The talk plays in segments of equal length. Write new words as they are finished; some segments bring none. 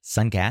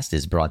Suncast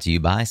is brought to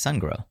you by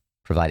SunGrow,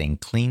 providing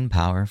clean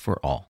power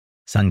for all.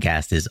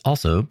 Suncast is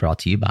also brought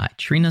to you by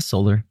Trina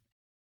Solar.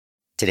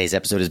 Today's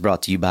episode is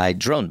brought to you by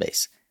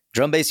DroneBase.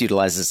 DroneBase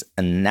utilizes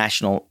a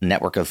national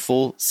network of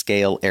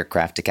full-scale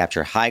aircraft to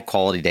capture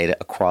high-quality data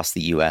across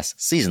the U.S.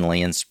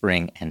 seasonally in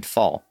spring and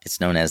fall. It's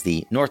known as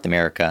the North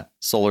America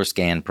Solar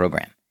Scan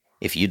Program.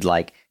 If you'd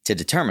like to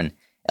determine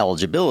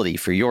eligibility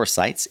for your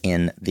sites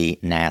in the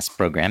NAS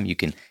program, you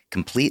can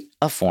complete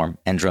a form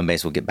and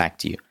DroneBase will get back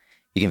to you.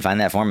 You can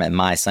find that form at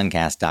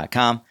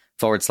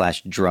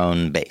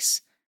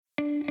mysuncast.com/dronebase.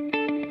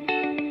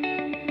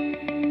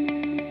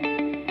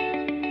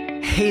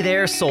 Hey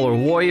there, Solar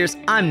Warriors.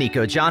 I'm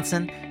Nico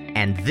Johnson,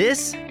 and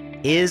this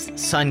is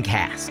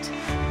Suncast.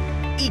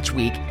 Each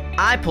week,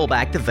 I pull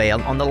back the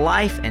veil on the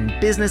life and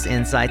business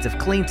insights of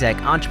clean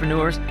tech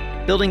entrepreneurs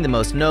building the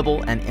most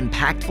noble and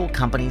impactful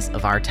companies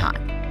of our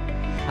time.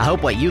 I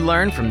hope what you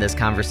learn from this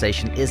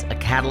conversation is a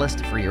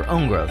catalyst for your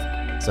own growth.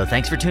 So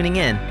thanks for tuning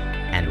in,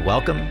 and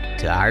welcome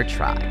to our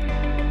tribe.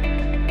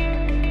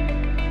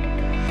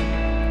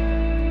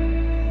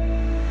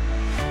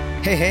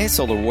 Hey,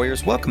 Solar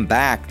Warriors, welcome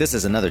back. This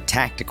is another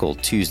Tactical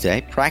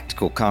Tuesday,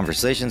 practical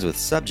conversations with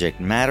subject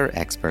matter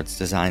experts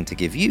designed to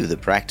give you the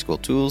practical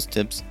tools,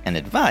 tips, and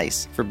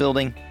advice for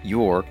building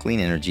your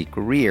clean energy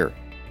career.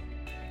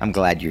 I'm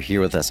glad you're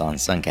here with us on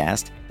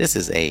Suncast. This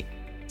is a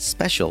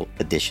special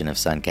edition of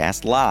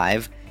Suncast,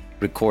 live,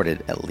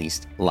 recorded at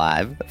least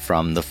live,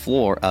 from the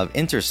floor of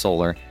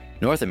Intersolar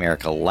North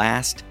America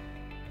last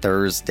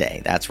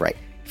Thursday. That's right.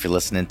 If you're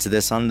listening to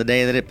this on the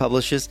day that it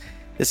publishes,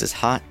 this is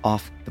hot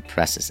off the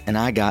presses, and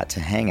I got to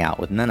hang out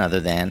with none other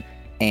than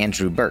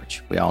Andrew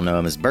Birch. We all know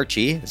him as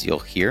Birchie, as you'll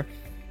hear,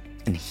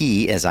 and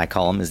he, as I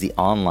call him, is the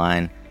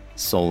online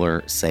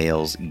solar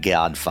sales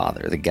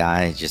godfather. The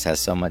guy just has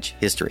so much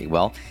history.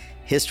 Well,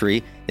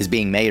 history is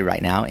being made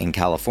right now in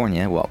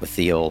California, with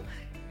the old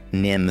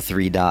NEM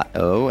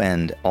 3.0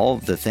 and all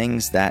the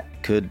things that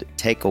could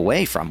take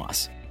away from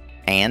us.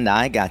 And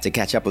I got to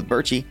catch up with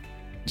Birchie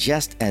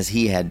just as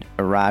he had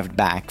arrived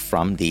back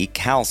from the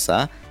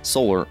CALSA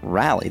Solar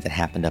Rally that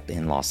happened up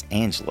in Los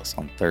Angeles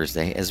on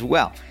Thursday as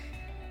well.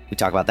 We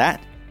talk about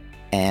that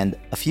and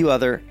a few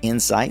other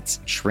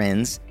insights,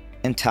 trends,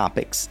 and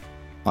topics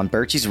on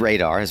Birchie's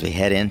radar as we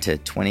head into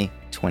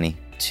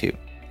 2022.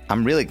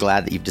 I'm really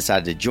glad that you've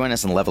decided to join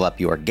us and level up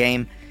your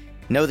game.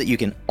 Know that you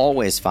can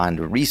always find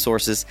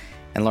resources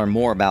and learn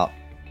more about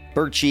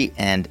Birchie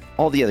and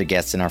all the other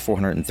guests in our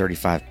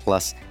 435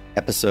 plus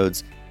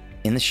episodes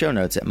in the show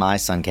notes at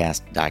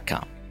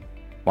mysuncast.com.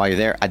 While you're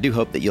there, I do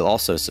hope that you'll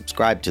also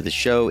subscribe to the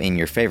show in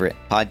your favorite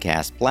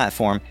podcast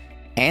platform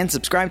and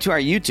subscribe to our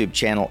YouTube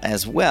channel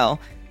as well,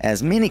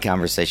 as many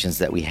conversations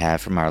that we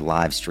have from our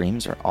live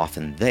streams are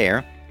often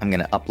there. I'm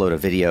going to upload a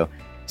video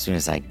as soon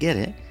as I get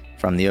it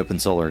from the Open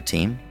Solar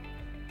team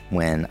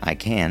when I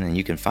can, and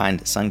you can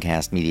find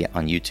Suncast Media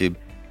on YouTube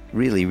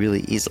really,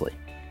 really easily.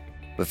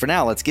 But for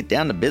now, let's get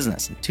down to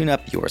business and tune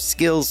up your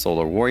skills,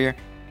 Solar Warrior,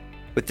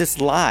 with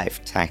this live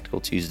Tactical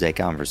Tuesday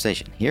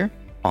conversation here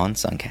on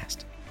Suncast.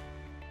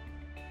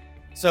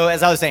 So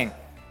as I was saying,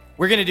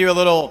 we're going to do a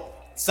little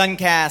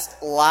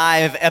Suncast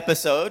live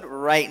episode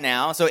right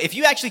now. So if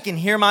you actually can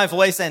hear my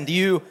voice and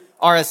you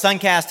are a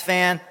Suncast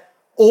fan,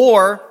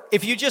 or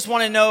if you just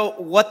want to know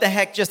what the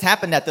heck just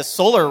happened at the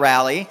solar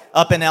rally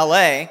up in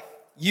LA,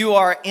 you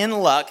are in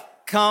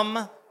luck.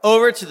 Come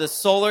over to the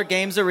Solar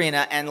Games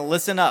Arena and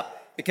listen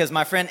up, because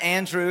my friend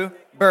Andrew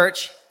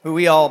Birch, who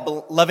we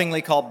all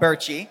lovingly call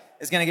Birchie,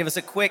 is going to give us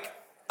a quick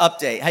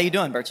update. How you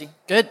doing, Birchie?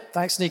 Good.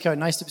 Thanks, Nico.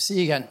 Nice to see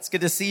you again. It's good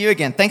to see you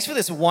again. Thanks for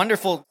this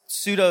wonderful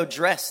pseudo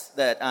dress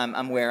that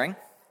I'm wearing.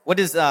 What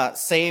is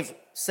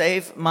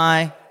Save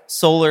My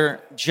Solar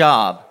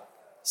Job?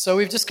 So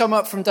we've just come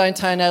up from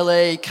downtown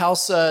LA.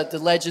 CALSA, the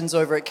legends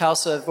over at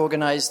CALSA have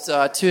organized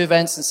 2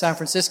 events in San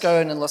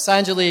Francisco and in Los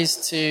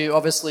Angeles to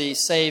obviously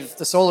save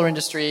the solar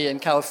industry in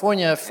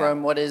California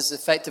from what is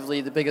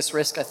effectively the biggest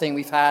risk I think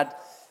we've had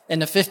in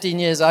the 15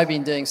 years I've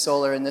been doing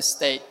solar in this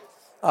state.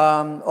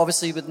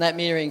 Obviously, with net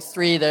metering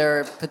 3,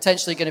 they're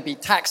potentially going to be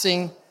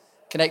taxing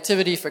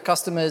connectivity for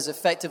customers,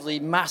 effectively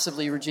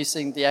massively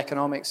reducing the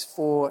economics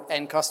for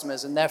end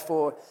customers. And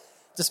therefore,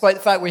 despite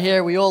the fact we're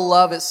here, we all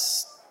love it.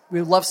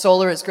 We love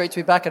solar. It's great to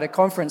be back at a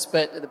conference,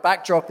 but the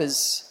backdrop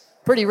is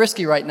pretty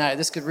risky right now.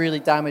 This could really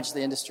damage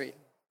the industry.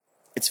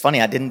 It's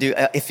funny.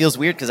 It feels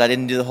weird because I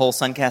didn't do the whole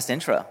Suncast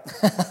intro.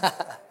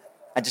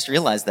 I just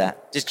realized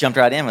that. Just jumped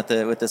right in with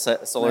the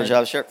solar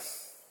job shirt.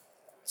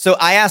 So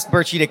I asked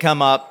Birchie to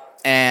come up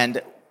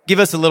and give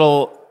us a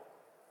little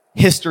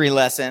history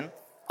lesson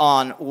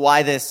on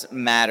why this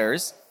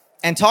matters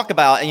and talk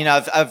about,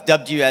 I've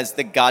dubbed you as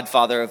the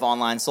godfather of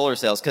online solar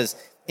sales because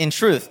in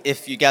truth,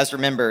 if you guys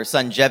remember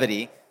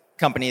Sungevity,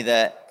 company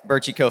that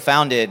Birchie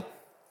co-founded,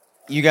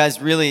 you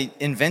guys really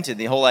invented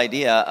the whole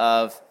idea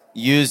of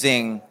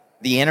using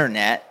the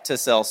internet to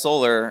sell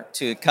solar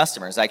to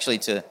customers, actually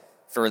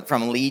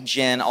from lead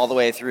gen all the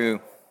way through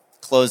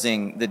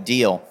closing the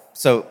deal.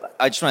 So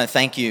I just want to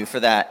thank you for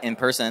that in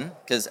person,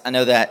 because I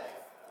know that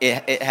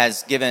it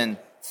has given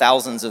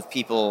thousands of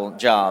people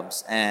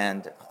jobs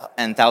and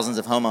thousands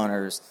of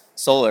homeowners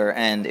solar,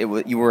 and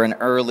you were an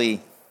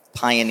early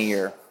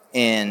pioneer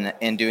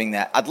in doing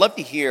that. I'd love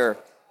to hear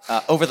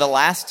over the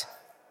last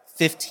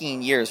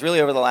 15 years, really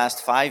over the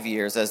last 5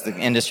 years, as the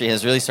industry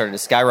has really started to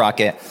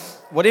skyrocket,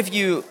 what have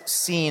you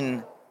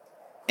seen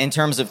in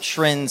terms of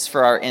trends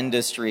for our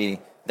industry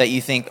that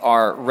you think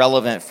are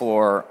relevant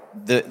for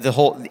the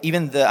whole,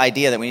 even the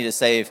idea that we need to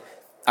save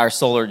our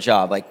solar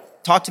job?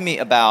 Like, talk to me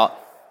about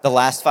the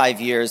last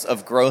 5 years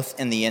of growth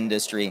in the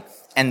industry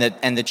and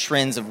the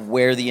trends of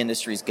where the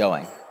industry is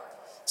going.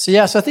 So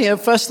I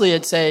think firstly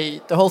I'd say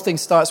the whole thing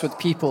starts with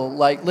people,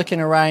 like looking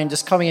around,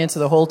 just coming into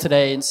the hall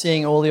today and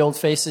seeing all the old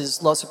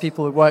faces, lots of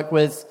people we've worked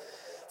with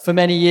for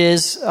many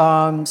years,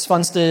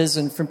 Spunsters,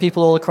 and from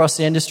people all across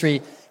the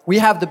industry. We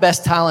have the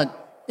best talent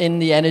in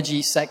the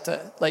energy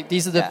sector. Like,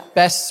 these are the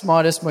best,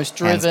 smartest, most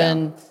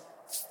driven,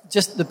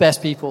 just the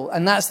best people.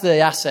 And that's the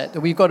asset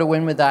that we've got to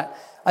win with that.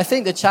 I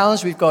think the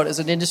challenge we've got as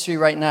an industry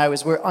right now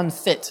is we're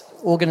unfit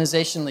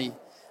organizationally,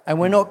 and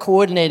we're not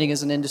coordinating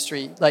as an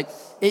industry. Like,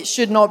 it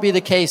should not be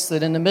the case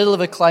that in the middle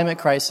of a climate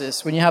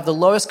crisis, when you have the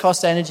lowest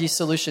cost energy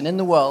solution in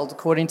the world,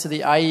 according to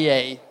the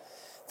IEA,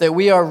 that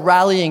we are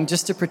rallying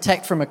just to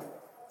protect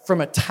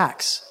from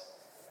attacks.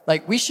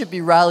 Like, we should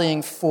be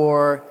rallying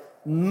for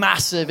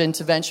massive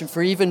intervention,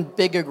 for even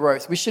bigger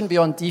growth. We shouldn't be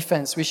on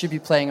defense. We should be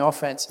playing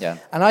offense. Yeah.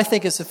 And I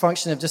think it's a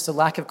function of just a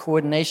lack of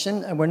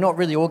coordination, and we're not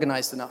really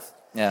organized enough.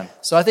 Yeah.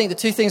 So I think the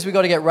two things we've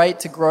got to get right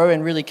to grow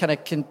and really kind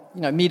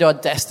of meet our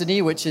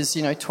destiny, which is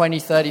 20,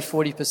 30,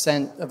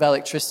 40% of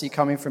electricity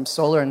coming from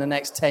solar in the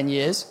next 10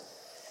 years.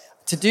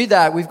 To do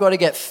that, we've got to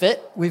get fit.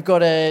 We've got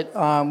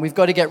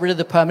to get rid of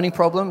the permitting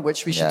problem,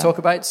 which we should talk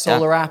about,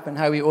 solar app and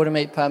how we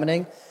automate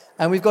permitting.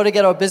 And we've got to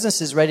get our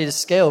businesses ready to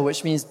scale,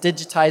 which means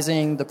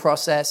digitizing the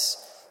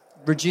process,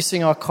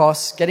 reducing our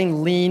costs,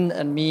 getting lean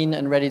and mean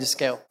and ready to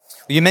scale.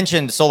 You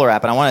mentioned solar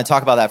app, and I want to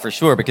talk about that for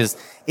sure, because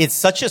it's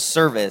such a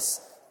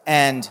service.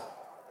 And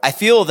I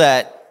feel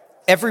that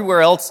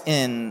everywhere else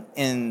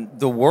in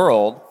the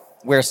world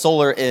where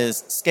solar is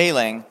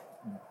scaling,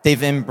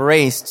 they've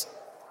embraced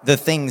the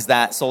things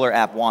that Solar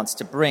App wants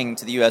to bring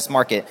to the U.S.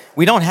 market.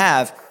 We don't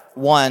have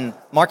one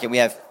market. We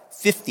have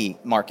 50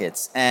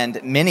 markets,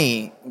 and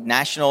many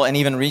national and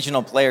even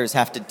regional players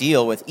have to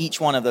deal with each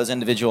one of those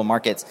individual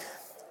markets.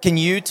 Can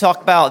you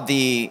talk about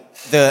the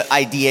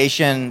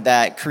ideation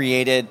that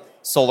created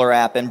Solar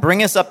App and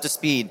bring us up to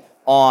speed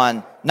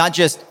on not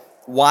just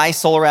why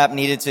Solar App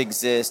needed to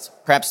exist?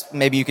 Perhaps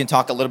maybe you can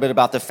talk a little bit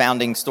about the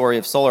founding story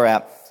of Solar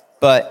App,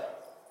 but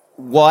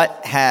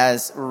what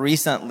has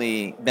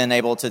recently been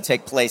able to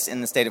take place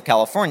in the state of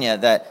California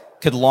that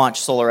could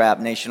launch Solar App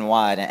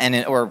nationwide,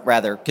 or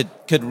rather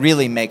could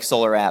really make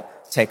Solar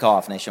App take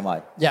off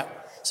nationwide? Yeah.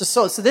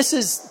 So this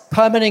is,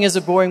 permitting is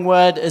a boring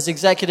word. As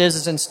executives,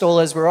 as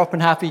installers, we're often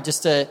happy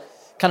just to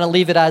kind of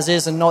leave it as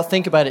is and not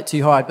think about it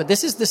too hard. But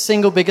this is the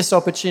single biggest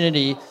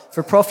opportunity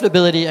for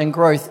profitability and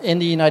growth in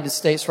the United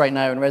States right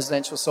now in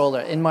residential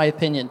solar, in my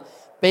opinion,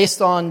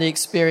 based on the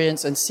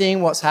experience and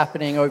seeing what's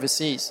happening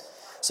overseas.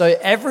 So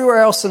everywhere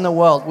else in the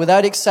world,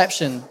 without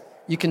exception,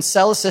 you can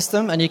sell a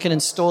system and you can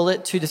install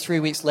it 2 to 3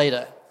 weeks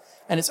later.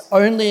 And it's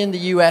only in the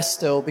US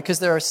still, because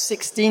there are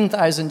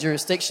 16,000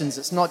 jurisdictions.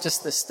 It's not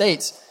just the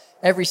states.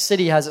 Every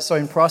city has its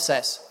own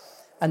process.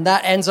 And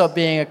that ends up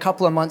being a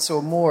couple of months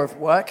or more of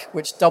work,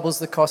 which doubles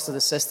the cost of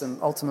the system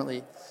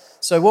ultimately.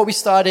 So what we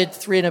started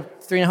three and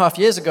a half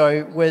years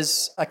ago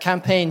was a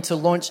campaign to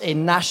launch a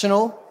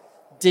national,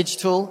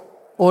 digital,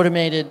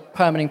 automated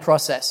permitting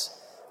process.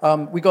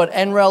 We got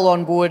NREL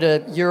on board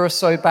a year or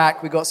so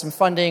back. We got some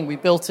funding. We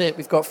built it.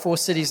 We've got 4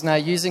 cities now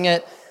using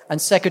it. And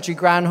Secretary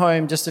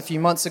Granholm just a few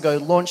months ago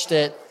launched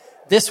it.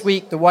 This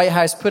week, the White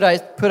House put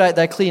out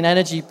their clean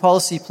energy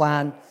policy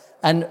plan.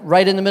 And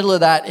right in the middle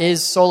of that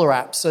is Solar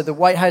App. So the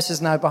White House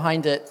is now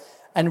behind it.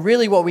 And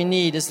really what we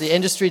need is the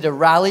industry to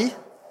rally,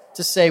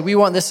 to say we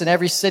want this in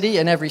every city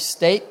and every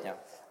state,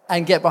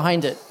 and get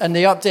behind it. And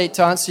the update,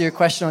 to answer your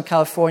question on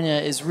California,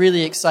 is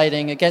really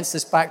exciting against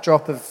this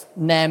backdrop of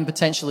NEM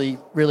potentially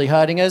really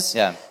hurting us.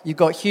 Yeah. You've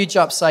got huge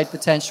upside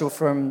potential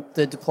from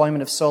the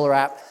deployment of Solar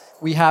App.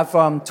 We have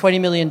 $20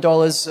 million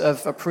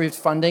of approved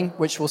funding,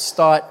 which will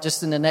start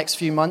just in the next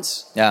few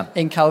months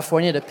in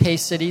California to pay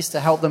cities to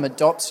help them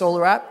adopt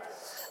Solar App.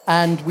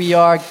 And we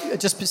are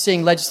just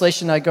seeing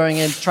legislation now going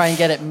in to try and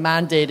get it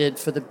mandated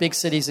for the big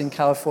cities in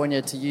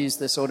California to use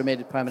this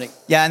automated permitting.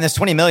 Yeah, and this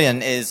 $20 million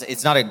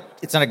it's not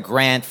a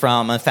grant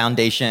from a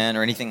foundation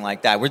or anything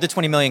like that. Where'd the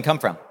 $20 million come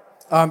from?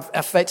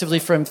 Effectively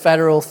from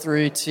federal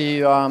through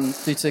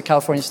to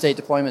California state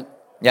deployment.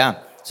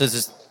 Yeah, so this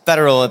is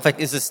federal. In fact,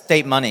 this is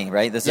state money,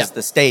 right? This is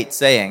the state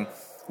saying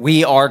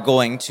we are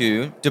going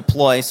to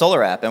deploy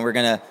Solar App, and we're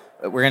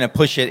going to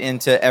push it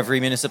into every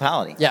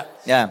municipality.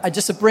 Yeah. And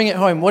just to bring it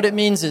home, what it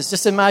means is,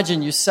 just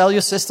imagine you sell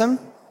your system,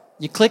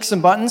 you click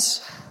some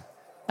buttons,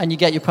 and you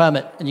get your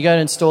permit, and you go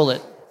and install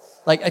it.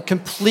 Like a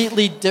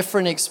completely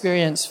different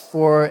experience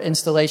for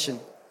installation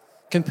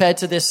compared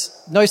to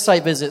this no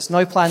site visits,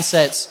 no plan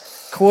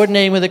sets,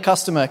 coordinating with the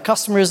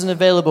customer isn't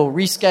available,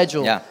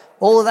 reschedule.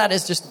 All of that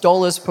is just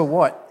dollars per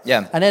watt.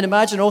 Yeah. And then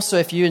imagine also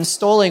if you're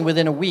installing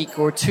within a week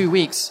or 2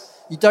 weeks,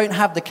 you don't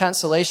have the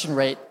cancellation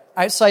rate.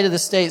 Outside of the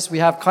States, we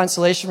have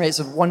cancellation rates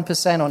of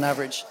 1% on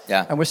average.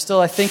 Yeah. And we're still,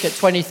 I think, at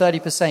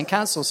 20-30%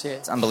 cancels here.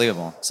 It's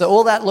unbelievable. So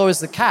all that lowers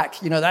the CAC.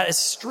 That is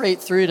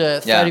straight through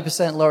to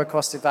 30% lower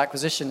cost of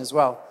acquisition as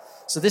well.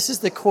 So this is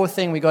the core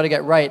thing we got to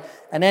get right.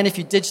 And then if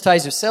you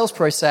digitize your sales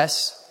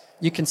process,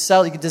 you can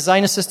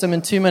design a system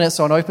in 2 minutes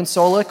on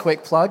OpenSolar,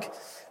 quick plug.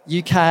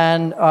 You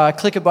can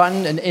click a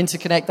button and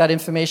interconnect that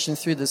information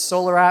through the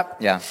Solar app.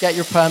 Yeah. Get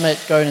your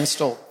permit, go and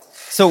install.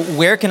 So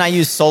where can I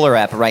use Solar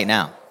app right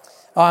now?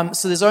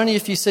 So there's only a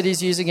few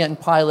cities using it in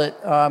pilot.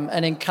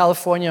 And in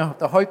California,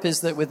 the hope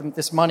is that with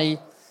this money,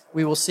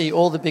 we will see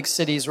all the big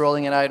cities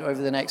rolling it out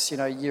over the next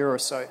year or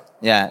so.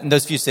 Yeah, and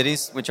those few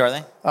cities, which are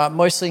they?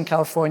 Mostly in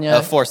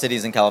California. 4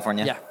 cities in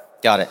California? Yeah.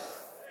 Got it.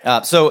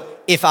 So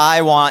if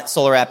I want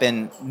Solar app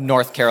in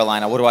North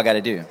Carolina, what do I got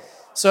to do?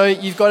 So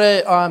you've got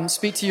to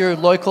speak to your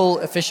local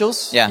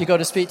officials. Yeah. You've got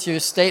to speak to your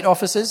state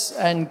offices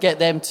and get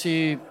them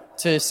to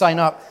sign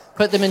up.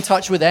 Put them in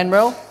touch with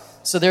NREL.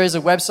 So there is a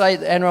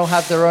website. NREL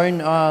have their own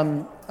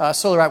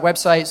Solar app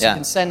website, so you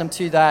can send them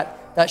to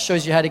that. That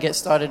shows you how to get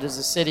started as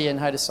a city and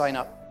how to sign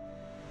up.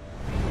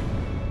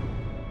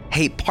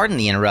 Hey, pardon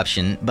the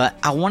interruption, but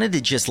I wanted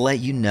to just let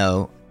you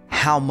know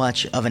how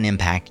much of an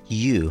impact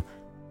you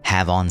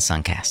have on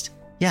Suncast.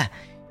 Yeah,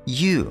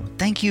 you.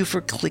 Thank you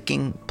for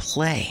clicking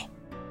play.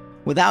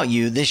 Without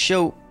you, this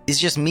show is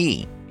just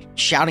me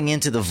shouting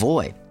into the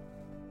void.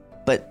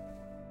 But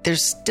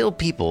there's still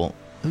people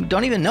who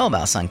don't even know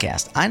about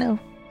Suncast. I know.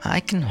 I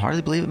can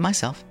hardly believe it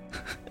myself.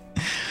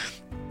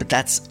 But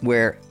that's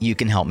where you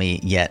can help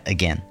me yet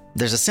again.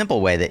 There's a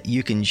simple way that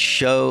you can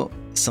show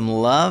some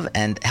love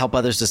and help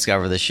others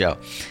discover the show.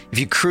 If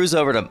you cruise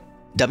over to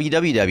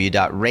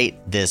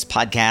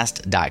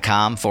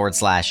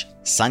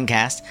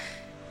www.ratethispodcast.com/Suncast,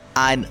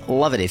 I'd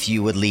love it if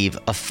you would leave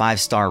a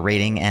 5-star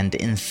rating and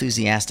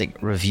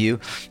enthusiastic review.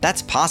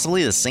 That's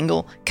possibly the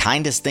single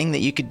kindest thing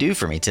that you could do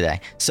for me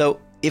today. So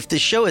if the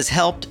show has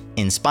helped,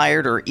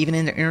 inspired, or even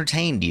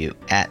entertained you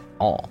at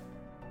all,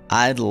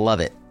 I'd love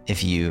it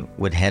if you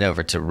would head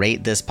over to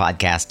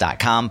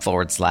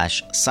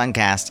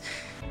ratethispodcast.com/Suncast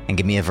and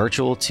give me a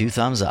virtual 2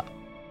 thumbs up.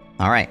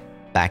 All right,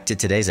 back to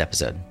today's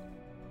episode.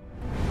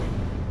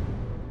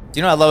 Do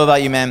you know what I love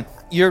about you, man?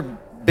 You're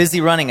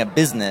busy running a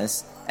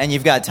business, and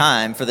you've got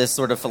time for this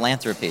sort of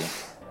philanthropy.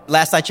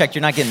 Last I checked,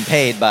 you're not getting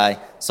paid by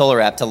Solar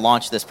app to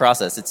launch this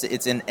process.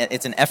 It's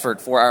an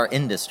effort for our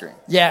industry.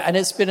 Yeah, and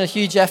it's been a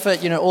huge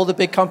effort. All the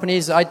big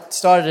companies, I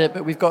started it,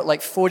 but we've got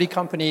like 40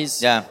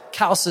 companies. Yeah.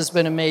 CALSA's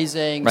been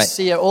amazing. Right.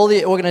 SEIA, all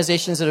the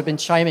organizations that have been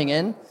chiming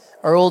in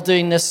are all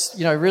doing this,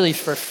 really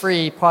for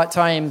free,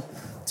 part-time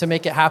to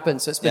make it happen.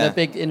 So it's been a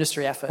big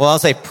industry effort. Well, I'll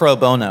say pro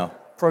bono.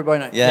 Pro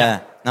bono.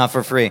 Yeah, not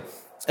for free.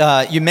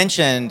 You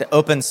mentioned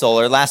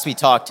OpenSolar. Last we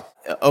talked,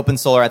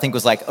 OpenSolar, I think,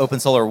 was like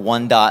OpenSolar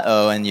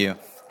 1.0, and you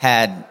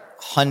had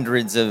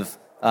hundreds of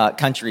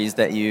countries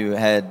that you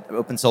had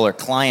OpenSolar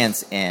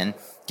clients in.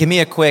 Give me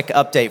a quick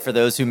update for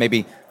those who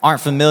maybe aren't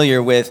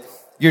familiar with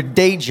your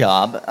day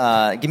job.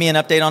 Give me an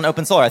update on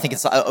OpenSolar. I think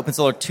it's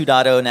OpenSolar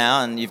 2.0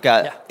 now, and you've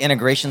got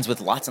integrations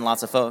with lots and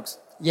lots of folks.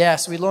 Yeah,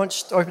 so we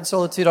launched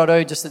OpenSolar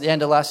 2.0 just at the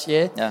end of last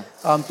year. Yeah.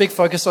 Big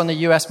focus on the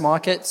US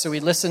market. So we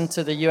listened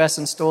to the US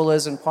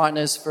installers and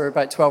partners for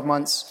about 12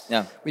 months.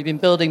 Yeah. We've been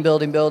building,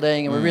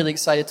 and we're really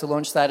excited to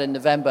launch that in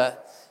November.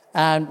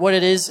 And what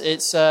it is,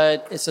 it's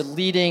a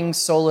leading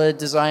solar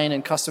design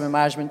and customer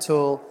management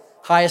tool,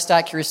 highest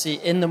accuracy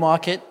in the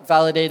market,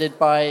 validated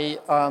by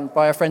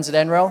our friends at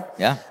NREL.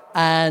 Yeah.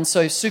 And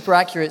so super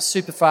accurate,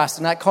 super fast.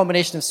 And that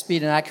combination of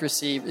speed and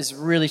accuracy is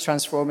really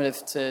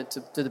transformative to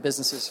the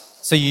businesses.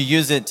 So you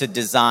use it to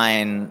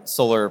design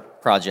solar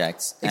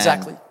projects.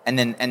 Exactly.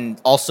 And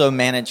also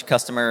manage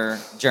customer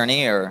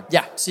journey, or?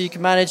 Yeah, so you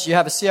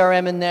have a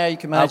CRM in there, you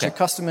can manage your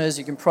customers,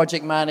 you can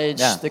project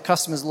manage, the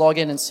customers log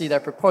in and see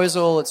their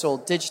proposal, it's all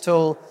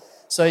digital.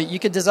 So you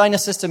could design a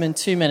system in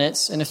 2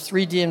 minutes in a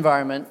 3D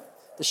environment.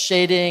 The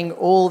shading,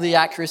 all the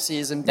accuracy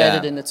is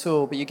embedded in the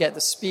tool, but you get the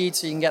speed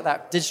so you can get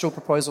that digital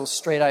proposal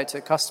straight out to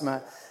a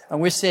customer.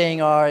 And we're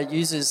seeing our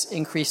users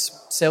increase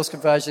sales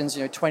conversions,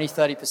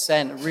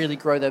 20-30%, really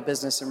grow their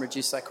business and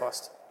reduce their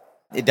cost.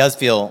 It does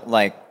feel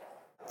like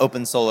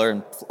OpenSolar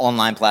and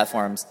online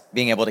platforms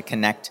being able to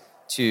connect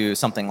to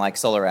something like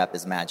Solar app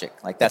is magic.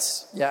 Like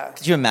that's,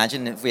 could you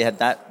imagine if we had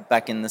that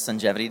back in the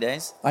Sungevity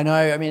days? I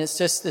know. I mean, it's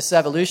just this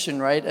evolution,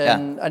 right?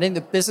 And I think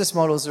the business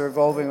models are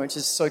evolving, which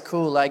is so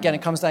cool. Like, again,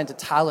 it comes down to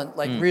talent.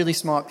 Like really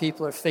smart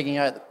people are figuring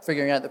out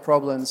the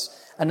problems.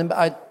 And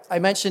I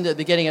mentioned at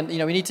the beginning,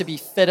 we need to be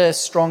fitter,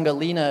 stronger,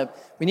 leaner.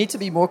 We need to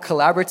be more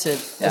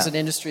collaborative as an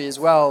industry as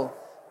well.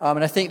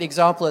 And I think the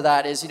example of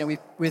that is,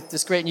 with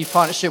this great new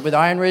partnership with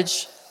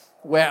IronRidge,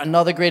 where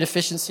another great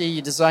efficiency,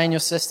 you design your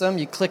system,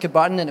 you click a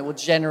button and it will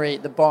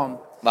generate the BOM.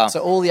 Wow. So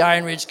all the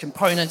IronRidge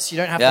components, you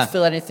don't have to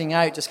fill anything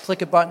out, just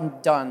click a button,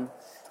 done.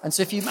 And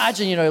so if you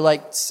imagine,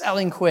 like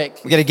selling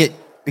quick. We gotta get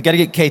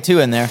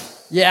K2 in there.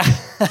 Yeah.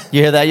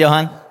 You hear that,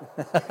 Johan?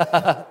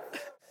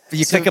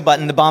 You click a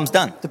button, the bomb's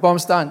done. The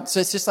bomb's done. So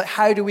it's just like,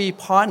 how do we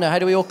partner? How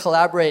do we all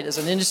collaborate as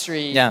an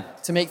industry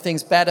to make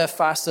things better,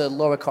 faster,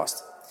 lower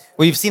cost?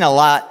 Well, you've seen a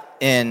lot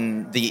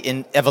in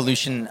the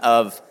evolution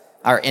of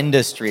our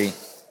industry,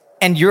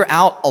 and you're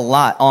out a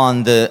lot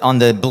on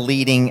the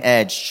bleeding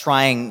edge,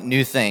 trying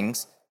new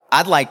things.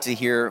 I'd like to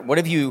hear, what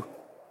have you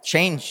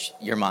changed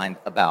your mind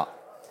about?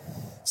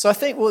 So I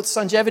think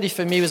Sungevity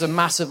for me was a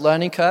massive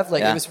learning curve.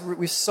 Like it was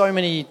with so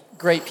many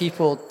great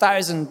people,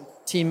 1,000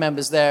 team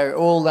members there,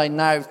 all like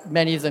now,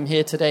 many of them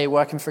here today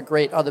working for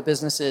great other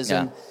businesses.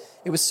 And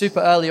it was super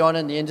early on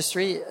in the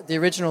industry. The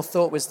original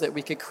thought was that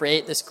we could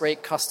create this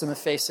great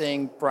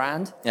customer-facing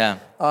brand.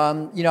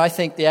 I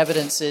think the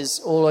evidence is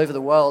all over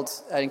the world,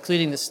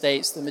 including the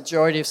States. The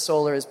majority of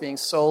solar is being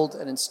sold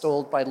and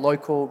installed by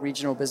local,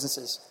 regional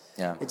businesses.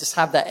 They just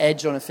have that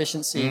edge on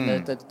efficiency,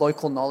 the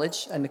local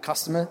knowledge and the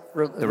customer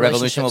The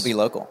revolution will be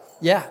local.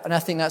 Yeah, and I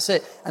think that's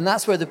it. And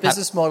that's where the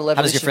business model evolution...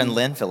 How does your friend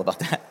Lynn feel about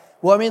that?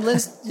 Well, I mean,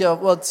 Lynn's,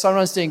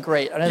 Sunrun's doing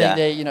great. I don't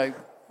think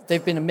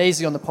they've been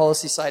amazing on the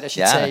policy side, I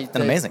should say.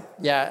 Been amazing.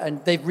 Yeah,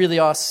 and they really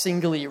are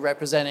singly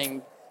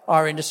representing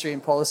our industry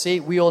in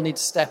policy. We all need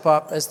to step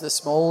up as the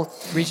small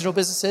regional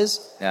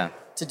businesses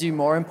to do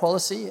more in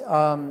policy.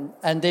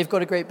 And they've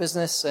got a great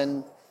business,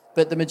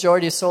 but the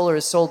majority of solar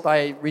is sold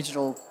by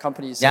regional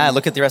companies. Yeah,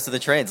 look at the rest of the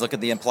trades. Look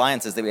at the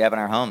appliances that we have in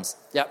our homes.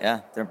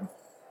 Yeah, they're,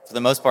 for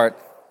the most part,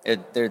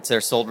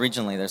 they're sold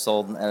regionally. They're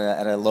sold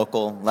at a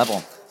local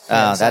level.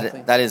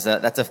 Exactly.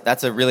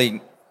 That's a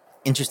really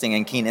interesting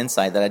and keen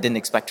insight that I didn't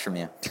expect from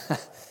you.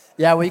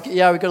 we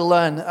got to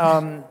learn,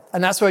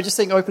 and that's where I just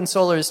think Open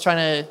Solar is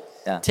trying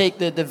to take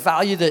the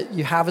value that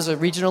you have as a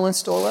regional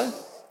installer,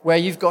 where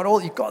you've got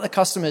the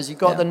customers, you've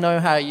got the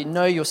know-how, you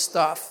know your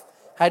stuff.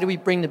 How do we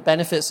bring the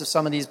benefits of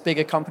some of these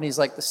bigger companies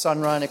like the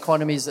Sunrun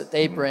economies that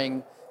they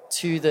bring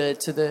to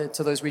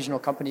those regional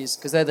companies,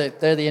 because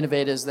they're the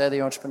innovators, they're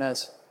the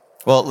entrepreneurs.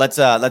 Well,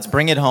 let's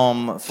bring it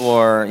home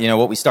for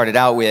what we started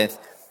out with.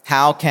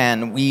 How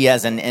can we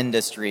as an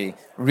industry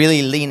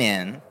really lean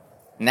in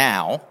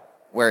now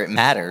where it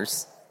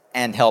matters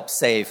and help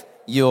save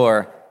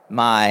your,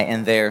 my,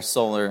 and their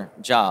solar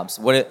jobs?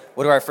 What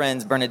do our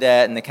friends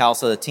Bernadette and the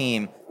CalSA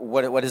team,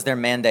 what is their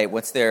mandate?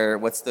 What's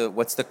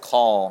the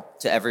call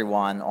to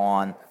everyone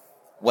on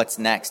what's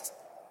next?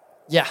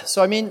 Yeah,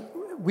 so I mean,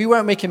 we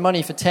weren't making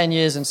money for 10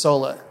 years in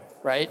solar,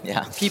 right?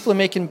 Yeah. People are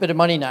making a bit of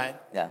money now.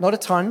 Yeah. Not a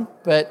ton,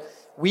 but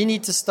we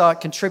need to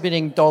start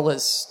contributing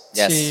dollars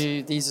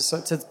to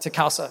to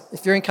CalSA.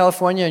 If you're in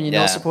California and you're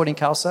not supporting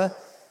CalSA,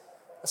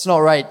 it's not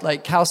right.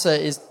 Like, CalSA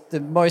is the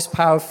most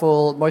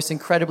powerful, most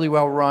incredibly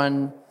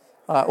well-run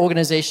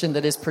organization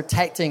that is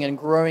protecting and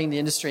growing the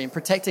industry and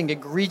protecting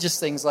egregious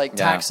things like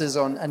taxes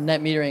and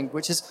net metering,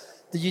 which is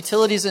the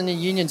utilities and the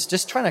unions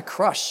just trying to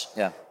crush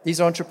these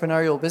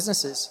entrepreneurial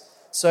businesses.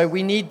 So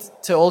we need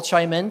to all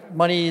chime in.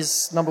 Money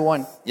is number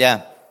one.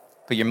 Yeah.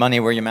 Put your money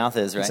where your mouth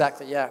is, right?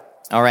 Exactly, yeah.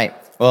 All right.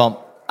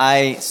 Well,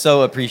 I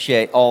so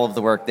appreciate all of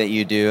the work that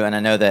you do, and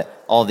I know that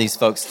all these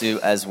folks do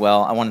as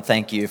well. I want to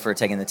thank you for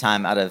taking the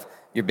time out of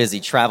your busy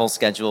travel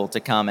schedule to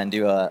come and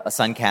do a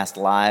Suncast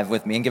Live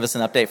with me and give us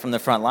an update from the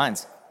front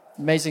lines.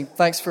 Amazing.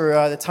 Thanks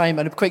for the time.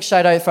 And a quick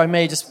shout out, if I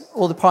may, just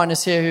all the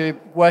partners here who are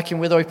working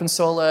with Open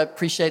Solar.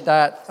 Appreciate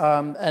that.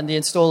 And the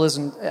installers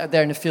and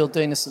they're in the field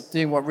doing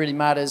what really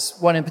matters.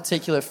 One in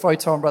particular,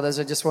 Photon Brothers,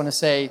 I just want to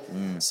say,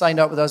 signed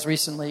up with us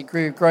recently,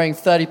 growing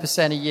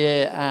 30% a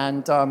year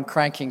and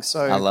cranking.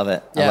 So I love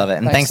it. I love it.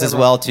 And thanks as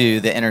well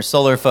to the Inner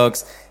Solar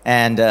folks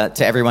and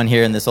to everyone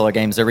here in the Solar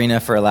Games Arena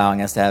for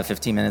allowing us to have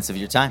 15 minutes of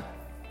your time.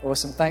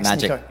 Awesome. Thanks,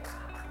 Magic. Nico.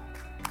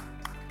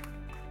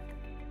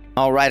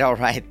 All right.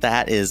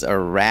 That is a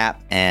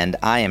wrap. And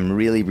I am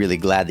really, really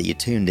glad that you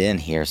tuned in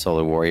here,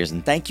 Solar Warriors.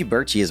 And thank you,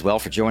 Birchie, as well,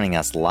 for joining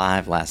us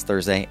live last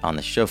Thursday on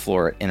the show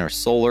floor at Inner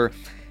Solar.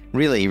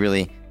 Really,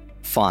 really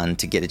fun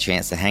to get a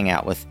chance to hang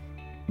out with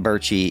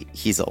Birchie.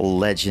 He's a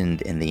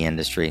legend in the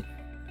industry.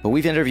 But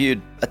we've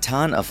interviewed a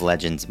ton of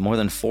legends, more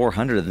than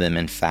 400 of them,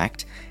 in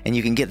fact. And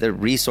you can get the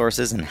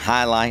resources and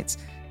highlights,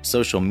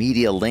 social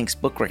media links,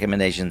 book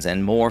recommendations,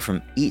 and more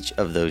from each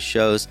of those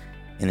shows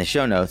in the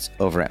show notes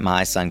over at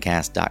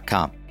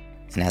mysuncast.com.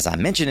 And as I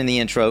mentioned in the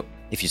intro,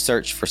 if you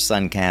search for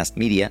Suncast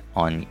Media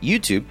on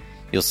YouTube,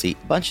 you'll see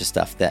a bunch of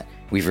stuff that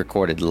we've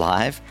recorded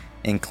live,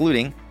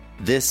 including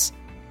this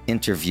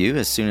interview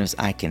as soon as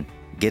I can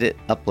get it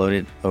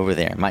uploaded over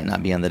there. It might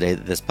not be on the day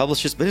that this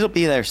publishes, but it'll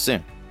be there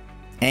soon.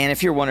 And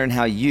if you're wondering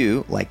how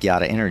you, like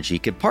Yada Energy,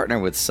 could partner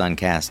with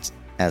Suncast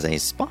as a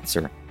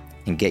sponsor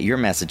and get your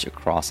message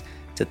across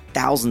to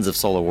thousands of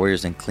solar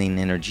warriors and clean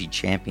energy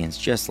champions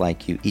just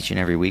like you each and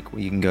every week,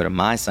 well, you can go to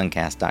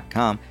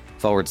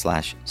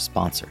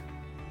mysuncast.com/sponsor.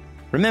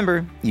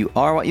 Remember, you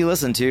are what you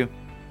listen to.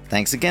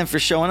 Thanks again for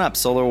showing up,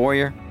 Solar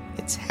Warrior.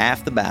 It's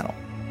half the battle.